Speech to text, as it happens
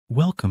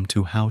Welcome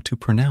to How to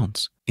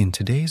Pronounce. In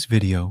today's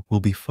video,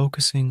 we'll be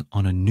focusing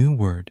on a new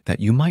word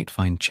that you might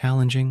find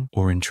challenging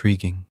or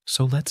intriguing.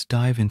 So let's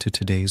dive into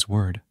today's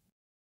word.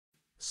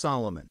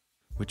 Solomon,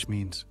 Which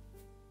means,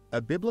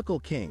 a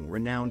biblical king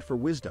renowned for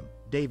wisdom,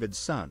 David's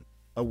son,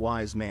 a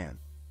wise man.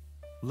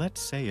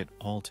 let's say it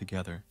all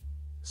together.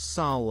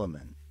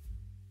 Solomon,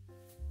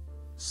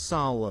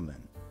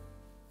 Solomon,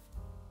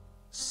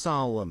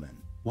 Solomon,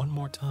 One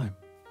more time.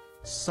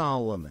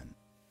 Solomon,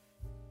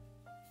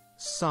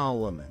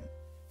 Solomon,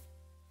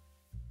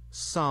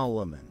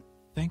 Solomon.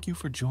 Thank you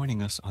for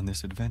joining us on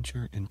this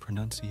adventure in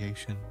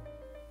pronunciation.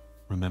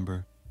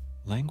 Remember,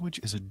 language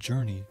is a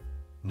journey,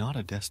 not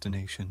a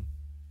destination.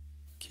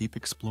 Keep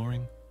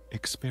exploring,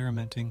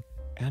 experimenting,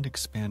 and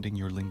expanding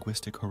your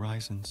linguistic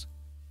horizons.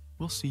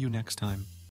 We'll see you next time.